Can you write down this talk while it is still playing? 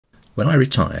When I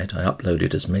retired, I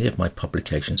uploaded as many of my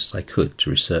publications as I could to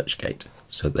ResearchGate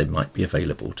so that they might be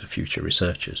available to future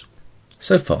researchers.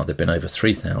 So far there have been over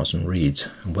 3,000 reads,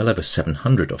 and well over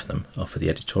 700 of them are for the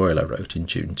editorial I wrote in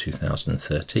June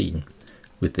 2013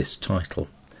 with this title,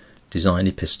 Design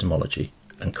Epistemology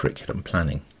and Curriculum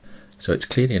Planning. So it's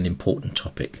clearly an important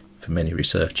topic for many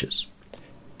researchers.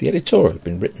 The editorial had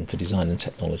been written for Design and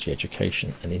Technology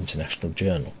Education, an international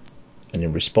journal, and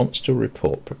in response to a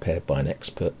report prepared by an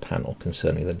expert panel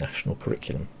concerning the national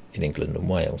curriculum in England and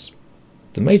Wales.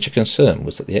 The major concern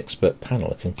was that the expert panel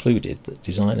had concluded that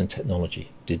design and technology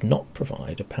did not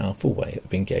provide a powerful way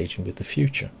of engaging with the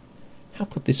future. How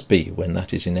could this be when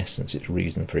that is in essence its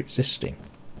reason for existing?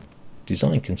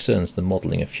 Design concerns the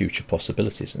modelling of future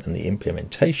possibilities and the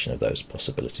implementation of those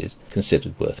possibilities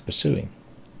considered worth pursuing.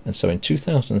 And so in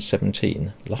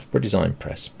 2017, Loughborough Design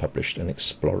Press published an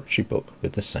exploratory book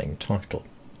with the same title.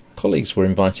 Colleagues were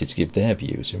invited to give their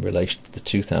views in relation to the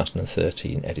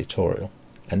 2013 editorial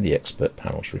and the expert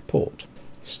panel's report.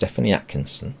 Stephanie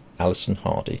Atkinson, Alison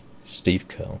Hardy, Steve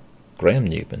Curl, Graham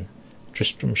Newman,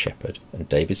 Tristram Shepherd and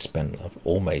David Spenlove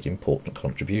all made important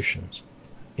contributions.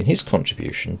 In his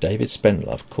contribution, David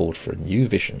Spenlove called for a new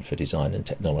vision for design and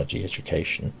technology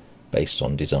education based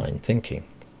on design thinking.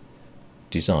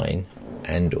 Design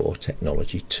and/or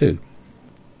technology too.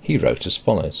 He wrote as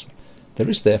follows: "There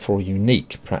is therefore a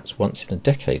unique, perhaps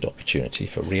once-in-a-decade opportunity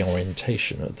for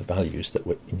reorientation of the values that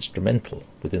were instrumental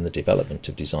within the development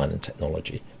of design and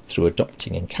technology through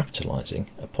adopting and capitalising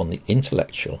upon the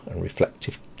intellectual and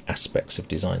reflective aspects of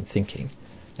design thinking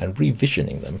and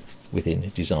revisioning them within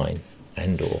design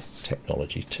and/or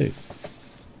technology too."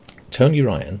 Tony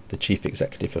Ryan, the Chief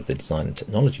Executive of the Design and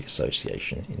Technology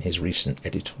Association, in his recent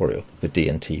editorial for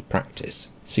D&T Practice,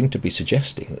 seemed to be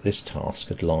suggesting that this task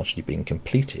had largely been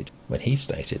completed when he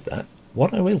stated that,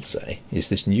 "What I will say is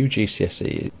this new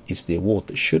GCSE is the award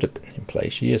that should have been in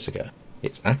place years ago.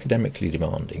 It's academically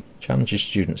demanding, challenges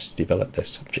students to develop their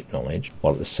subject knowledge,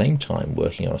 while at the same time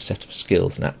working on a set of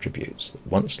skills and attributes that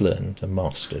once learned and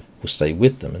mastered will stay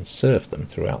with them and serve them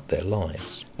throughout their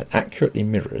lives, and accurately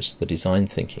mirrors the design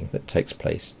thinking that takes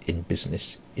place in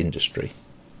business, industry,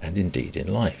 and indeed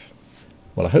in life."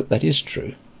 Well, I hope that is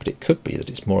true, but it could be that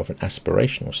it's more of an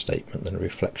aspirational statement than a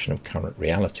reflection of current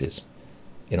realities.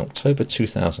 In October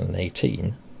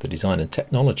 2018, the Design and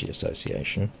Technology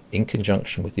Association, in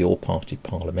conjunction with the All-Party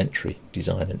Parliamentary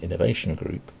Design and Innovation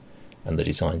Group and the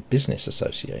Design Business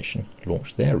Association,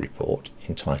 launched their report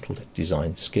entitled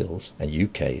Design Skills and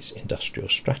UK's Industrial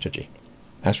Strategy.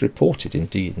 As reported in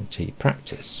D&T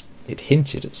Practice, it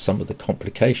hinted at some of the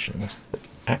complications that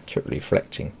accurately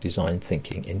reflecting design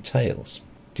thinking entails.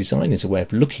 Design is a way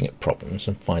of looking at problems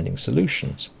and finding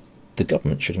solutions. The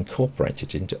government should incorporate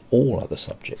it into all other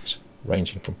subjects,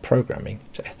 ranging from programming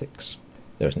to ethics.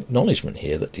 There is an acknowledgement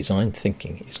here that design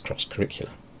thinking is cross-curricular.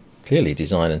 Clearly,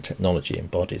 design and technology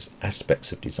embodies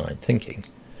aspects of design thinking,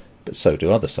 but so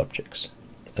do other subjects,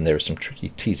 and there is some tricky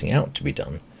teasing out to be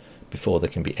done before there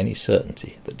can be any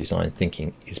certainty that design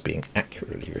thinking is being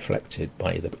accurately reflected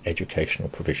by the educational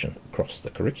provision across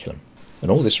the curriculum. And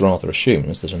all this rather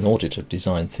assumes that an audit of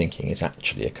design thinking is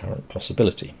actually a current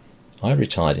possibility. I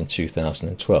retired in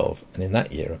 2012, and in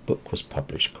that year a book was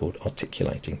published called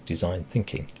Articulating Design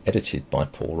Thinking, edited by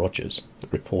Paul Rogers,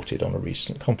 that reported on a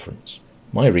recent conference.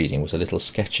 My reading was a little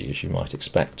sketchy, as you might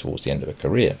expect towards the end of a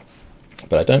career,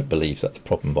 but I don't believe that the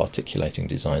problem of articulating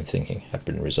design thinking had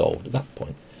been resolved at that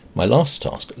point. My last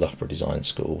task at Loughborough Design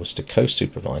School was to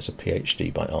co-supervise a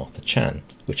PhD by Arthur Chan,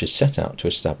 which is set out to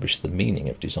establish the meaning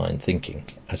of design thinking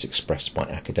as expressed by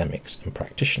academics and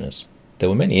practitioners. There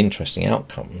were many interesting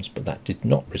outcomes, but that did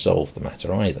not resolve the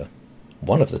matter either.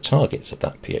 One of the targets of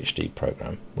that PhD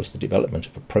programme was the development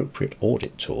of appropriate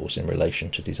audit tools in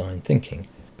relation to design thinking,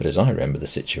 but as I remember the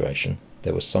situation,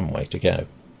 there was some way to go.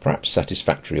 Perhaps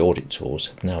satisfactory audit tools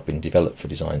have now been developed for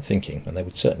design thinking, and they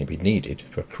would certainly be needed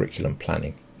for curriculum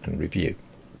planning and review.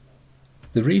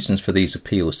 The reasons for these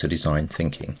appeals to design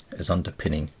thinking as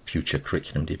underpinning future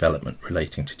curriculum development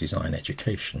relating to design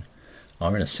education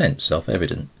are in a sense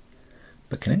self-evident.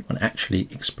 But can anyone actually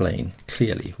explain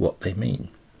clearly what they mean?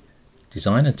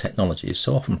 Design and technology is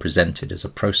so often presented as a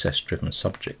process-driven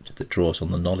subject that draws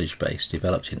on the knowledge base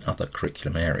developed in other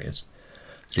curriculum areas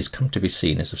that has come to be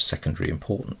seen as of secondary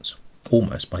importance,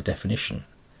 almost by definition.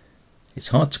 It's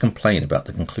hard to complain about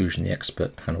the conclusion the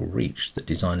expert panel reached that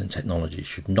design and technology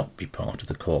should not be part of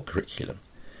the core curriculum,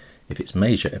 if its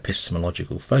major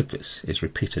epistemological focus is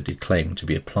repeatedly claimed to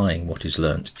be applying what is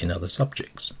learnt in other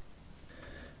subjects.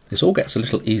 This all gets a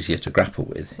little easier to grapple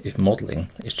with if modelling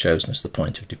is chosen as the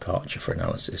point of departure for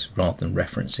analysis rather than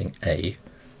referencing a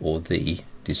or the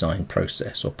design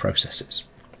process or processes.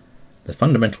 The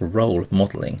fundamental role of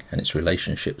modelling and its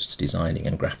relationships to designing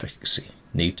and graphicsy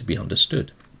need to be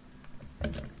understood.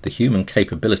 The human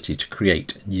capability to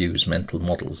create and use mental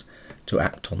models to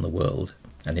act on the world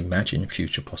and imagine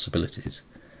future possibilities,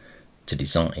 to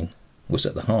design, was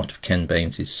at the heart of Ken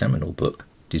Baines' seminal book,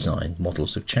 Design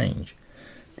Models of Change,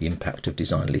 the impact of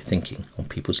designly thinking on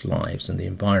people's lives and the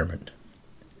environment.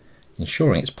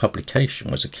 Ensuring its publication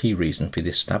was a key reason for the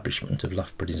establishment of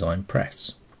Loughborough Design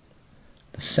Press.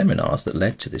 The seminars that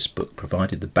led to this book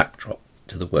provided the backdrop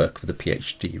to the work of the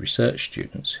PhD research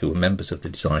students who were members of the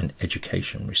Design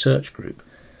Education Research Group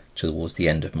towards the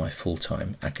end of my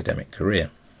full-time academic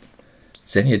career.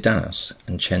 Xenia Danos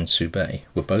and Chen Sube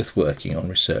were both working on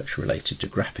research related to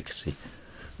graphicsy,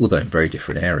 although in very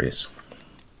different areas.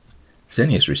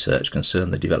 Xenia's research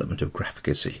concerned the development of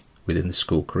graphicsy within the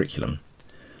school curriculum,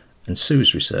 and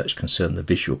Sue's research concerned the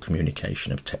visual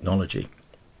communication of technology.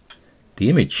 The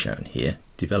image shown here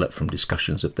developed from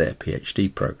discussions of their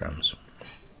PhD programs.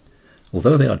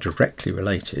 Although they are directly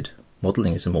related,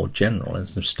 modelling is a more general and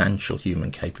substantial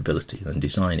human capability than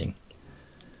designing.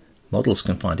 Models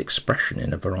can find expression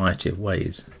in a variety of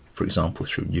ways, for example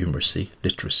through numeracy,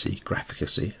 literacy,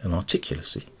 graphicacy and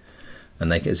articulacy,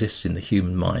 and they exist in the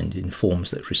human mind in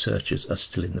forms that researchers are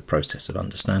still in the process of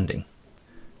understanding.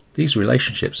 These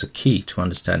relationships are key to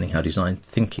understanding how design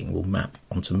thinking will map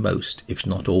onto most, if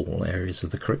not all, areas of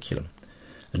the curriculum,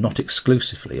 and not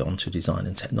exclusively onto design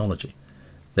and technology.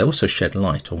 They also shed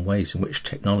light on ways in which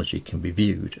technology can be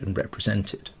viewed and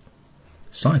represented.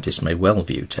 Scientists may well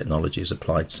view technology as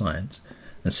applied science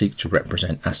and seek to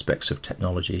represent aspects of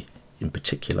technology, in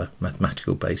particular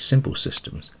mathematical-based symbol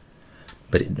systems,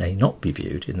 but it may not be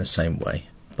viewed in the same way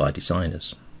by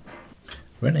designers.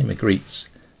 René Magritte's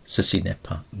Ceci n'est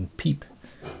pas une pipe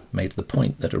made the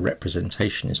point that a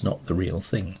representation is not the real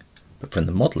thing, but from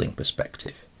the modelling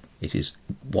perspective, it is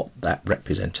what that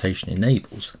representation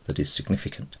enables that is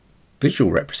significant.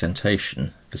 Visual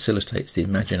representation facilitates the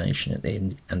imagination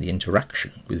and the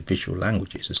interaction with visual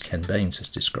languages, as Ken Baines has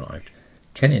described.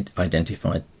 Ken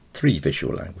identified 3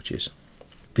 visual languages: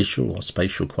 visual or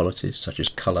spatial qualities such as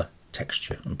colour,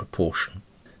 texture and proportion;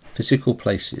 physical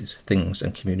places, things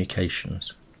and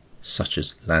communications such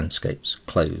as landscapes,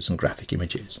 clothes and graphic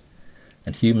images;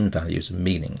 and human values and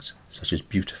meanings such as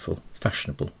beautiful,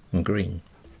 fashionable and green.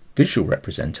 Visual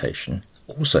representation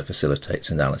also facilitates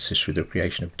analysis through the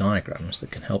creation of diagrams that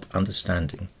can help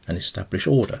understanding and establish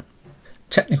order.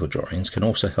 Technical drawings can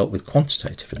also help with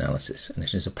quantitative analysis, and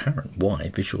it is apparent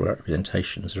why visual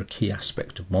representations are a key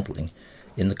aspect of modelling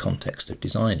in the context of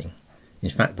designing. In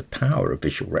fact, the power of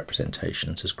visual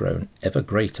representations has grown ever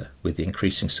greater with the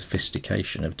increasing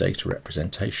sophistication of data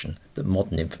representation that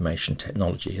modern information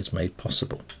technology has made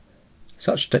possible.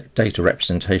 Such data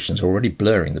representations are already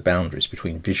blurring the boundaries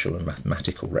between visual and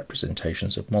mathematical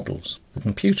representations of models. The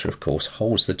computer, of course,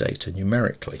 holds the data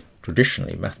numerically.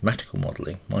 Traditionally, mathematical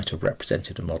modelling might have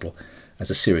represented a model as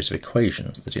a series of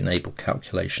equations that enable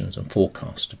calculations and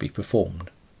forecasts to be performed.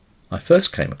 I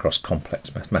first came across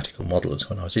complex mathematical models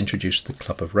when I was introduced to the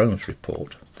Club of Rome's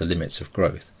report, The Limits of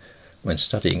Growth, when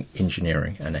studying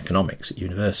engineering and economics at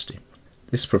university.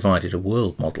 This provided a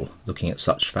world model looking at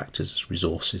such factors as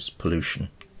resources, pollution,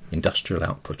 industrial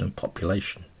output and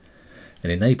population,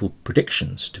 and enabled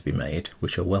predictions to be made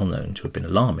which are well known to have been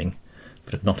alarming,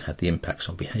 but have not had the impacts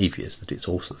on behaviours that its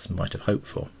authors might have hoped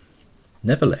for.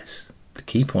 Nevertheless, the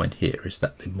key point here is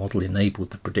that the model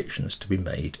enabled the predictions to be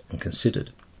made and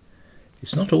considered.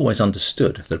 It's not always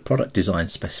understood that a product design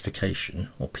specification,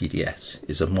 or PDS,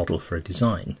 is a model for a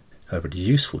design. However, it is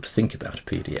useful to think about a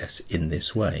PDS in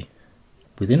this way.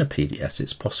 Within a PDS,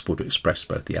 it's possible to express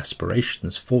both the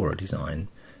aspirations for a design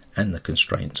and the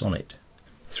constraints on it.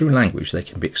 Through language, they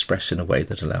can be expressed in a way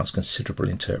that allows considerable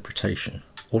interpretation,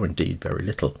 or indeed very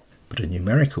little, but a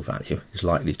numerical value is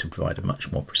likely to provide a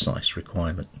much more precise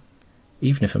requirement.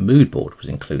 Even if a mood board was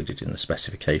included in the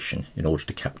specification in order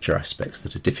to capture aspects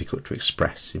that are difficult to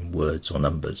express in words or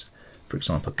numbers, for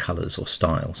example colours or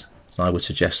styles, I would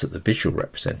suggest that the visual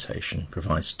representation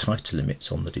provides tighter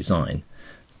limits on the design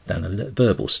than a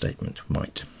verbal statement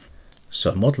might.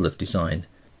 So a model of design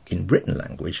in written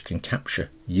language can capture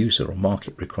user or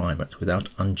market requirements without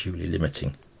unduly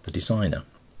limiting the designer.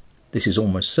 This is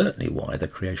almost certainly why the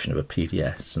creation of a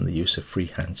PDS and the use of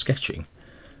freehand sketching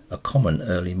are common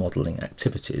early modelling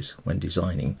activities when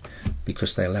designing,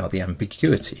 because they allow the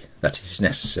ambiguity that is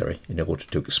necessary in order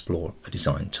to explore a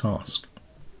design task.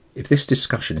 If this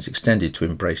discussion is extended to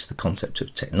embrace the concept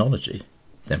of technology,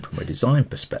 then from a design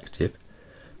perspective,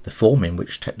 the form in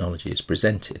which technology is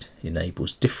presented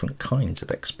enables different kinds of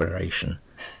exploration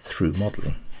through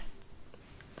modelling.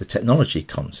 The technology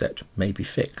concept may be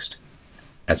fixed,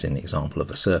 as in the example of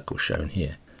a circle shown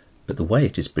here, but the way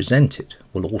it is presented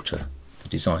will alter the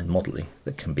design modelling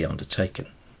that can be undertaken.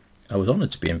 I was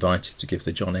honoured to be invited to give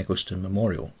the John Eggleston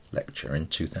Memorial Lecture in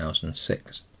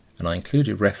 2006, and I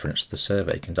included reference to the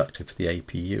survey conducted for the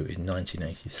APU in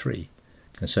 1983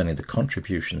 concerning the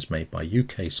contributions made by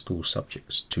UK school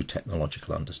subjects to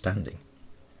technological understanding.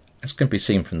 As can be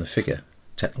seen from the figure,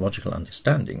 technological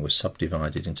understanding was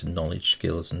subdivided into knowledge,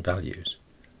 skills and values,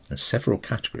 and several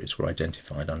categories were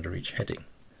identified under each heading.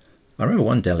 I remember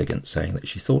one delegate saying that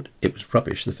she thought it was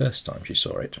rubbish the first time she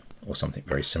saw it, or something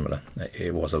very similar.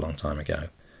 It was a long time ago.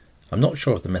 I'm not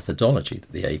sure of the methodology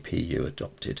that the APU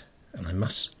adopted, and I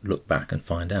must look back and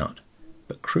find out,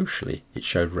 but crucially it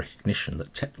showed recognition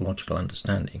that technological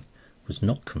understanding was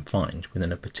not confined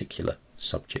within a particular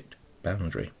subject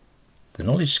boundary. The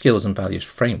Knowledge, Skills and Values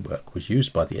framework was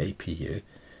used by the APU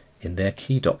in their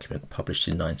key document published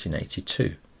in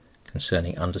 1982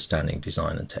 concerning understanding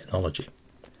design and technology,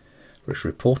 which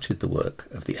reported the work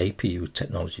of the APU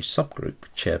Technology Subgroup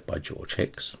chaired by George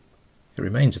Hicks. It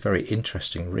remains a very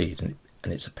interesting read,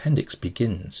 and its appendix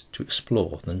begins to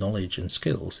explore the knowledge and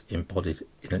skills embodied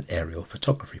in an aerial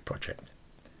photography project.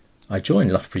 I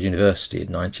joined Loughborough University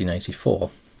in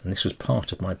 1984, and this was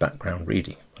part of my background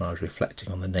reading when I was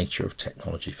reflecting on the nature of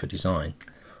technology for design,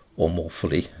 or more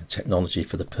fully, technology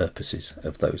for the purposes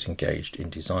of those engaged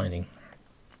in designing.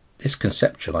 This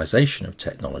conceptualisation of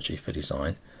technology for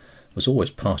design was always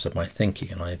part of my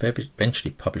thinking, and I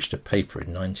eventually published a paper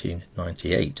in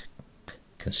 1998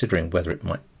 considering whether it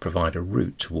might provide a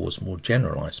route towards more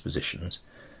generalised positions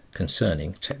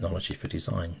concerning technology for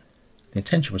design. The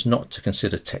intention was not to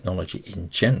consider technology in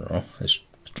general, as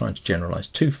trying to generalise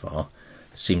too far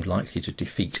seemed likely to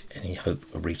defeat any hope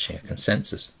of reaching a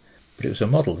consensus, but it was a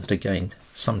model that had gained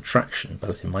some traction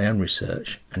both in my own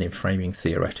research and in framing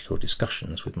theoretical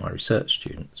discussions with my research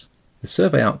students. The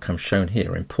survey outcomes shown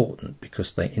here are important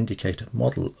because they indicate a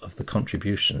model of the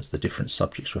contributions the different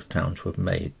subjects were found to have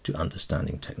made to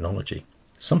understanding technology.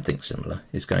 Something similar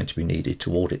is going to be needed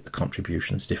to audit the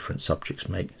contributions different subjects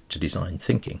make to design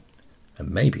thinking,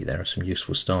 and maybe there are some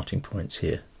useful starting points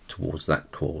here towards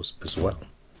that cause as well.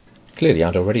 Clearly,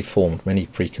 I'd already formed many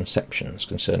preconceptions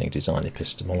concerning design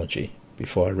epistemology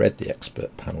before I read the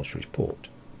expert panel's report,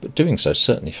 but doing so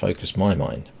certainly focused my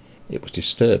mind. It was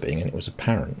disturbing, and it was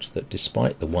apparent that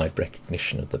despite the wide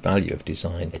recognition of the value of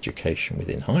design education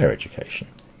within higher education,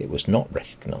 it was not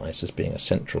recognised as being a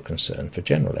central concern for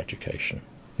general education.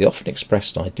 The often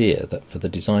expressed idea that for the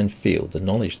design field the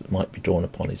knowledge that might be drawn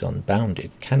upon is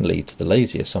unbounded can lead to the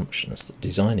lazy assumptions that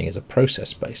designing is a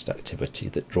process-based activity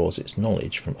that draws its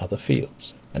knowledge from other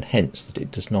fields, and hence that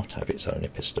it does not have its own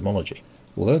epistemology.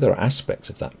 Although there are aspects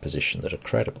of that position that are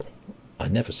credible, I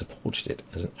never supported it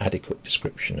as an adequate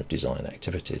description of design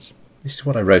activities. This is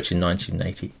what I wrote in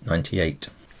 1998.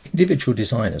 Individual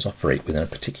designers operate within a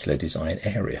particular design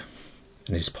area,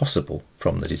 and it is possible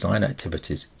from the design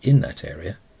activities in that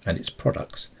area and its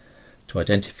products to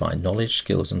identify knowledge,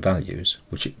 skills and values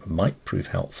which it might prove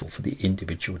helpful for the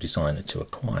individual designer to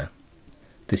acquire.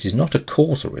 This is not a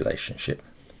causal relationship,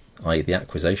 i.e. the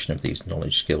acquisition of these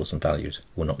knowledge, skills and values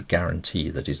will not guarantee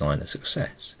the designer's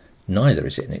success. Neither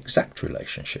is it an exact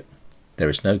relationship. There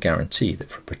is no guarantee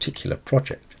that for a particular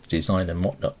project the designer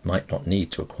might not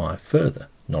need to acquire further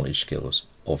knowledge, skills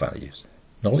or values.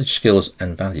 Knowledge, skills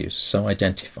and values so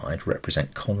identified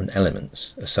represent common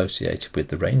elements associated with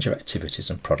the range of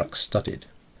activities and products studied.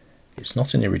 It's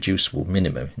not an irreducible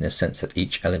minimum in the sense that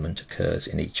each element occurs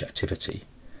in each activity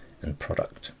and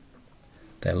product.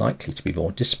 They are likely to be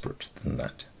more disparate than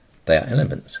that. They are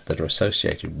elements that are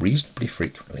associated reasonably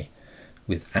frequently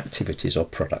with activities or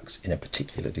products in a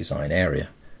particular design area.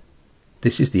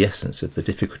 This is the essence of the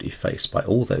difficulty faced by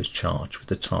all those charged with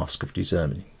the task of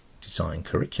determining design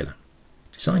curricula.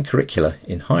 Design curricula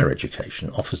in higher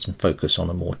education often focus on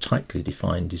a more tightly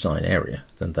defined design area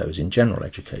than those in general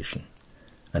education,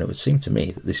 and it would seem to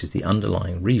me that this is the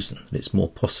underlying reason that it's more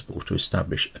possible to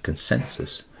establish a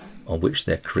consensus on which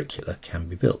their curricula can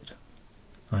be built.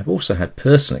 I have also had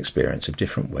personal experience of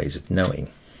different ways of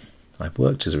knowing. I've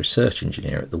worked as a research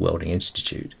engineer at the Welding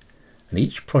Institute, and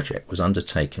each project was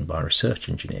undertaken by a research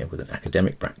engineer with an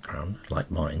academic background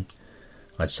like mine.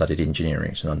 I'd studied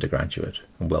engineering as an undergraduate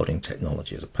and welding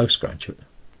technology as a postgraduate,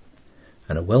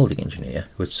 and a welding engineer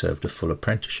who had served a full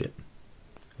apprenticeship.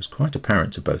 It was quite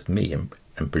apparent to both me and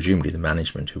presumably the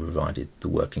management who provided the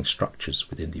working structures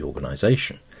within the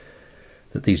organisation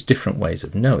that these different ways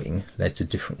of knowing led to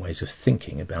different ways of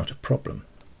thinking about a problem.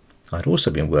 I had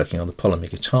also been working on the polymer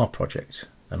guitar project,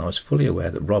 and I was fully aware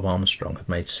that Rob Armstrong had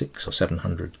made 600 or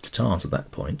 700 guitars at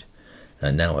that point,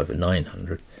 and now over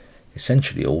 900,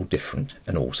 essentially all different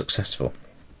and all successful.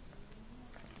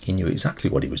 He knew exactly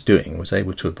what he was doing and was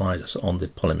able to advise us on the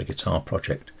polymer guitar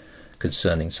project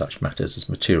concerning such matters as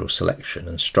material selection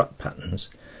and strut patterns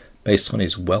based on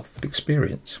his wealth of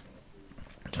experience.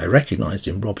 I recognised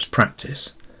in Rob's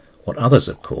practice what others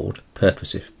have called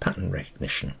purposive pattern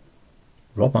recognition.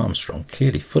 Rob Armstrong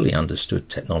clearly fully understood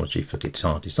technology for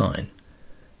guitar design,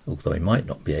 although he might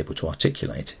not be able to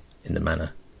articulate it in the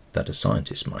manner that a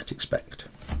scientist might expect.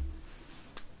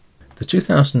 The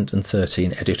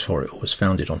 2013 editorial was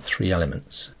founded on three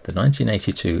elements: the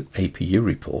 1982 APU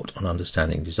report on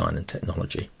understanding design and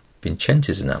technology,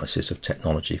 Vincenti's analysis of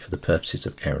technology for the purposes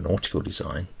of aeronautical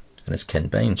design, and, as Ken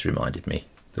Baines reminded me,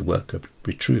 the work of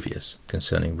Vitruvius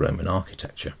concerning Roman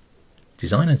architecture.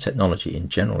 Design and technology in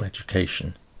general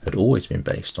education had always been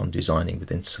based on designing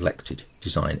within selected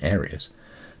design areas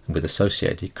and with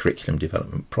associated curriculum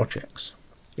development projects.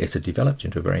 It had developed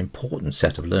into a very important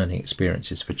set of learning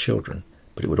experiences for children,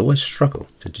 but it would always struggle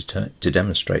to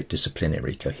demonstrate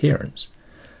disciplinary coherence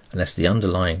unless the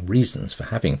underlying reasons for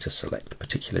having to select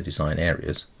particular design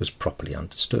areas was properly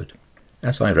understood.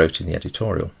 As I wrote in the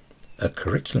editorial, a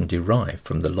curriculum derived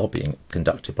from the lobbying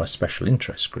conducted by special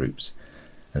interest groups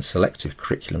and selective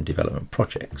curriculum development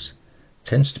projects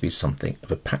tends to be something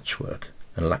of a patchwork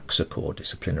and lacks a core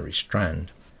disciplinary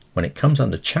strand. When it comes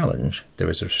under challenge, there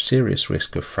is a serious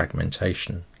risk of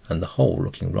fragmentation and the whole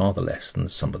looking rather less than the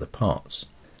sum of the parts,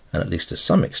 and at least to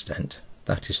some extent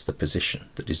that is the position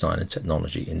that design and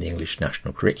technology in the English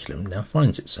national curriculum now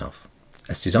finds itself.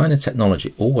 As design and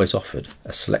technology always offered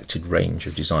a selected range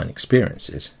of design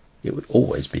experiences, it would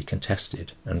always be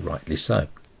contested, and rightly so.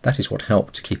 That is what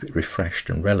helped to keep it refreshed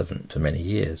and relevant for many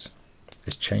years,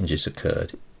 as changes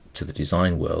occurred to the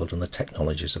design world and the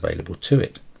technologies available to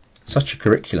it. Such a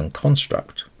curriculum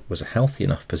construct was a healthy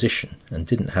enough position and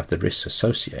didn't have the risks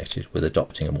associated with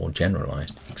adopting a more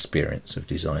generalised experience of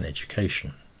design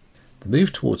education. The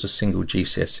move towards a single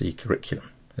GCSE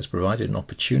curriculum has provided an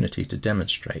opportunity to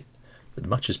demonstrate that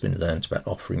much has been learnt about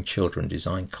offering children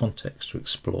design context to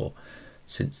explore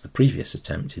since the previous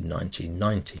attempt in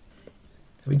 1990.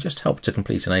 Having just helped to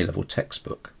complete an A-level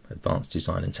textbook, Advanced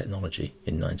Design and Technology,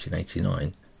 in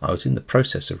 1989, I was in the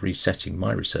process of resetting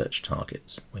my research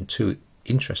targets when two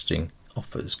interesting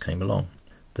offers came along.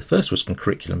 The first was from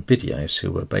curriculum videos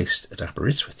who were based at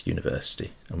Aberystwyth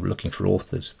University and were looking for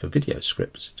authors for video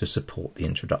scripts to support the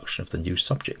introduction of the new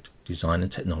subject, design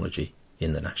and technology,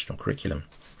 in the national curriculum.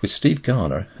 With Steve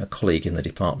Garner, a colleague in the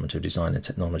Department of Design and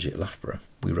Technology at Loughborough,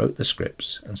 we wrote the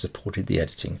scripts and supported the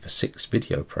editing for 6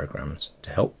 video programmes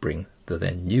to help bring the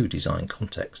then new design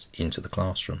context into the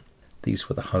classroom. These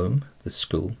were the home, the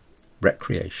school,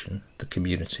 recreation, the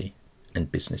community,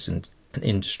 and business and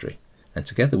industry. And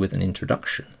together with an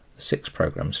introduction, the 6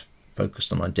 programmes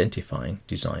focused on identifying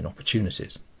design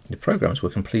opportunities. The programmes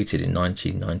were completed in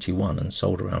 1991 and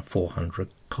sold around 400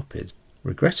 copies.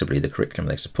 Regrettably, the curriculum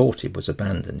they supported was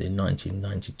abandoned in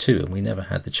 1992, and we never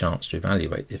had the chance to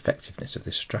evaluate the effectiveness of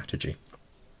this strategy.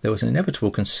 There was an inevitable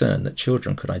concern that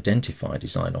children could identify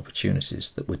design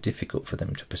opportunities that were difficult for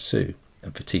them to pursue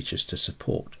and for teachers to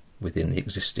support within the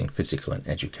existing physical and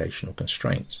educational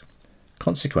constraints.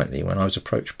 Consequently, when I was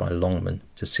approached by Longman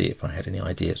to see if I had any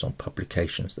ideas on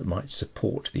publications that might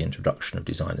support the introduction of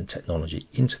design and technology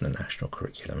into the national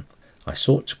curriculum, I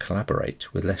sought to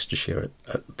collaborate with Leicestershire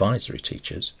advisory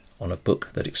teachers on a book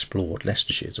that explored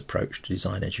Leicestershire's approach to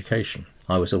design education.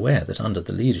 I was aware that under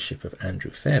the leadership of Andrew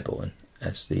Fairbairn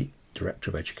as the Director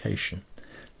of Education,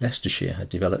 Leicestershire had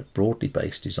developed broadly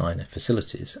based design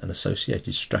facilities and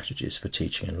associated strategies for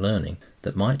teaching and learning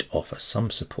that might offer some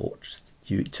support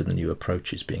to the new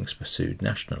approaches being pursued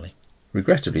nationally.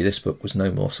 Regrettably, this book was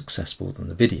no more successful than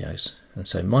the videos, and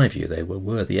so in my view they were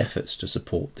worthy efforts to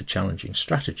support the challenging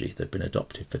strategy that had been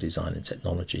adopted for design and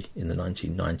technology in the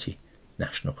 1990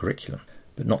 national curriculum,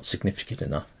 but not significant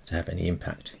enough to have any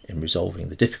impact in resolving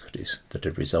the difficulties that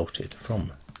had resulted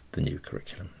from the new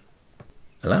curriculum.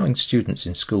 Allowing students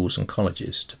in schools and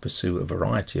colleges to pursue a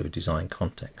variety of design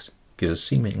contexts gives a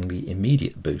seemingly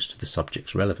immediate boost to the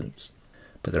subject's relevance,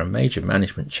 but there are major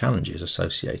management challenges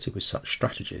associated with such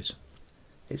strategies.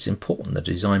 It's important that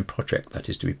a design project that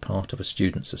is to be part of a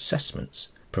student's assessments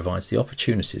provides the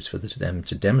opportunities for them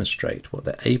to demonstrate what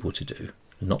they're able to do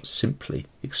and not simply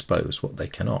expose what they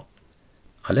cannot.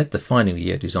 I led the final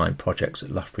year design projects at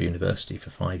Loughborough University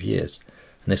for 5 years,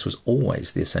 and this was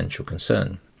always the essential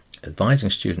concern.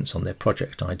 Advising students on their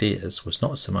project ideas was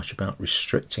not so much about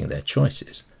restricting their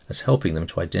choices as helping them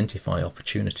to identify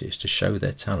opportunities to show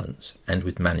their talents and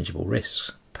with manageable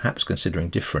risks, perhaps considering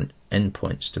different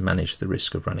endpoints to manage the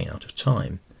risk of running out of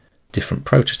time, different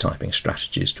prototyping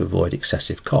strategies to avoid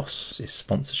excessive costs if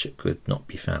sponsorship could not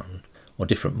be found, or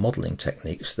different modelling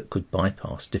techniques that could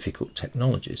bypass difficult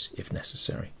technologies if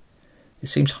necessary. It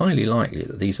seems highly likely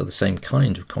that these are the same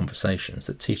kind of conversations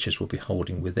that teachers will be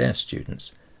holding with their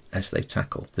students as they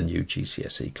tackle the new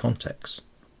GCSE context.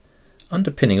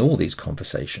 Underpinning all these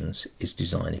conversations is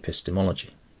design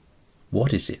epistemology.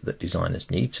 What is it that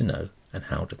designers need to know, and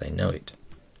how do they know it?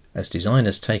 As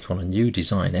designers take on a new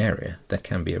design area, there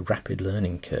can be a rapid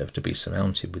learning curve to be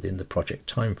surmounted within the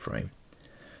project timeframe,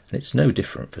 and it's no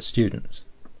different for students.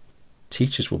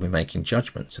 Teachers will be making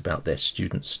judgments about their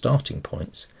students' starting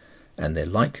points and their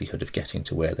likelihood of getting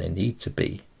to where they need to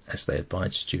be as they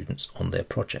advise students on their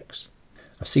projects.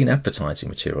 I've seen advertising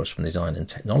materials from the Design and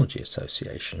Technology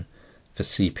Association for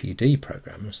CPD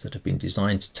programs that have been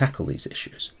designed to tackle these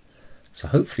issues, so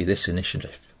hopefully this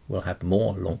initiative will have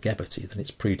more longevity than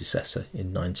its predecessor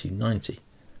in 1990,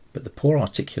 but the poor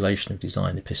articulation of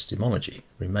design epistemology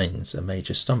remains a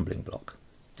major stumbling block.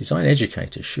 Design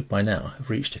educators should by now have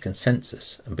reached a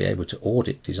consensus and be able to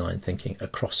audit design thinking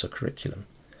across a curriculum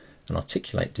and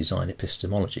articulate design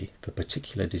epistemology for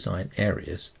particular design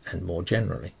areas and more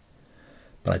generally.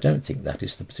 But I don't think that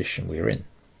is the position we are in.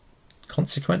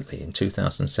 Consequently, in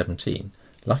 2017,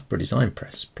 Loughborough Design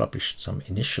Press published some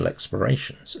initial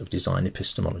explorations of design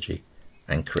epistemology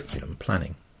and curriculum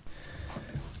planning.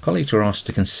 Colleagues were asked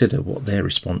to consider what their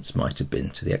response might have been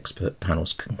to the expert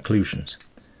panel's conclusions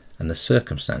and the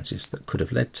circumstances that could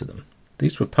have led to them.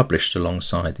 These were published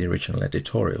alongside the original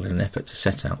editorial in an effort to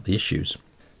set out the issues.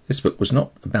 This book was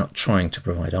not about trying to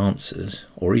provide answers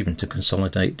or even to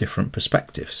consolidate different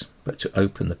perspectives, but to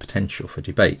open the potential for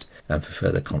debate and for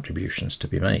further contributions to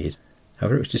be made.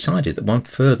 However, it was decided that one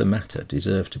further matter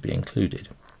deserved to be included: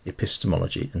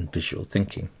 epistemology and visual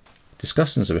thinking.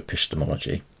 Discussions of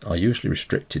epistemology are usually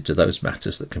restricted to those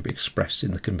matters that can be expressed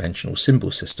in the conventional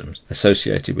symbol systems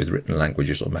associated with written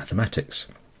languages or mathematics.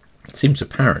 It seems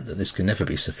apparent that this can never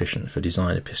be sufficient for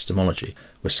design epistemology,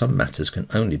 where some matters can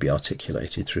only be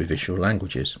articulated through visual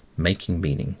languages, making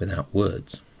meaning without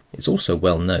words. It's also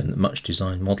well known that much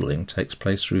design modelling takes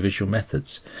place through visual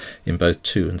methods in both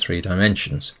 2 and 3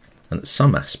 dimensions, and that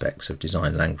some aspects of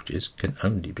design languages can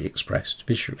only be expressed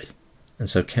visually. And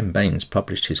so Ken Baines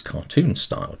published his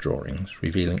cartoon-style drawings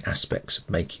revealing aspects of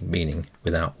making meaning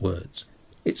without words.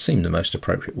 It seemed the most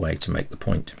appropriate way to make the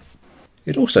point.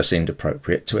 It also seemed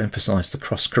appropriate to emphasise the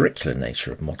cross-curricular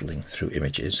nature of modelling through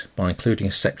images by including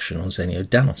a section on Zenio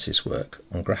Danos' work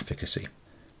on graphicacy.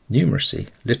 Numeracy,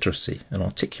 literacy and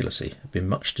articulacy have been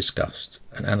much discussed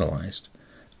and analysed,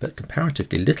 but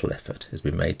comparatively little effort has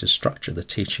been made to structure the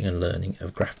teaching and learning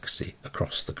of graphicacy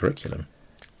across the curriculum.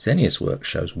 Zenio's work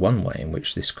shows one way in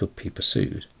which this could be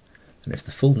pursued, and if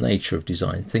the full nature of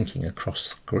design thinking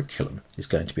across the curriculum is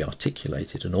going to be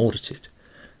articulated and audited,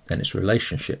 then its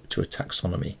relationship to a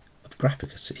taxonomy of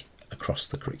graphicacy across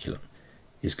the curriculum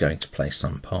is going to play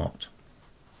some part.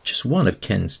 Just one of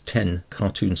Ken's 10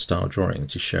 cartoon-style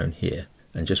drawings is shown here,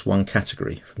 and just one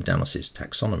category from Danos'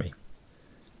 taxonomy.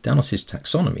 Danos'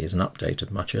 taxonomy is an update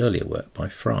of much earlier work by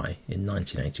Fry in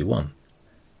 1981.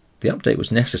 The update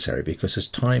was necessary because as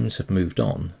times have moved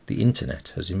on, the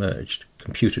internet has emerged,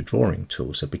 computer drawing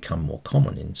tools have become more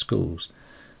common in schools,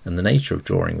 and the nature of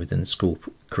drawing within the school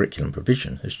curriculum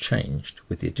provision has changed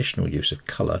with the additional use of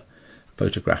colour,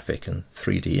 photographic and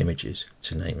 3D images,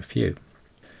 to name a few.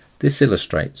 This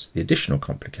illustrates the additional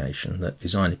complication that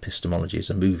design epistemology is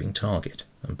a moving target,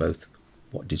 and both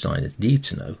what designers need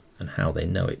to know and how they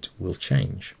know it will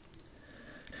change.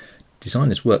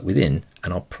 Designers work within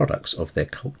and are products of their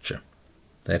culture.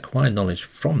 They acquire knowledge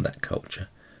from that culture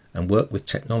and work with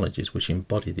technologies which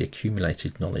embody the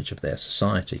accumulated knowledge of their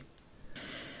society.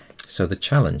 So the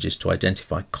challenge is to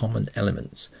identify common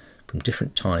elements from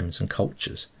different times and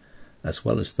cultures, as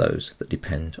well as those that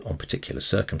depend on particular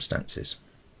circumstances.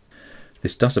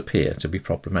 This does appear to be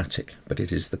problematic, but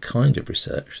it is the kind of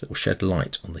research that will shed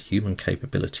light on the human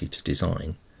capability to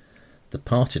design, the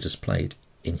part it has played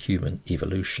in human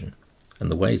evolution, and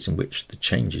the ways in which the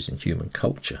changes in human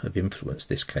culture have influenced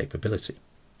this capability.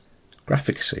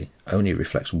 Graphicacy only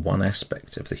reflects one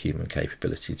aspect of the human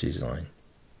capability to design,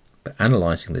 but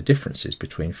analysing the differences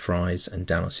between Fry's and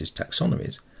Danos'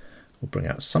 taxonomies will bring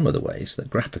out some of the ways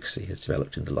that graphicacy has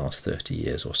developed in the last 30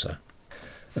 years or so.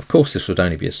 Of course, this would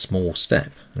only be a small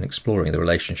step, and exploring the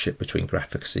relationship between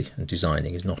graphicacy and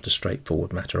designing is not a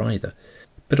straightforward matter either,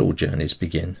 but all journeys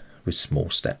begin with small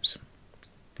steps.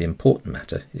 The important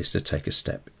matter is to take a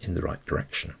step in the right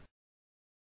direction.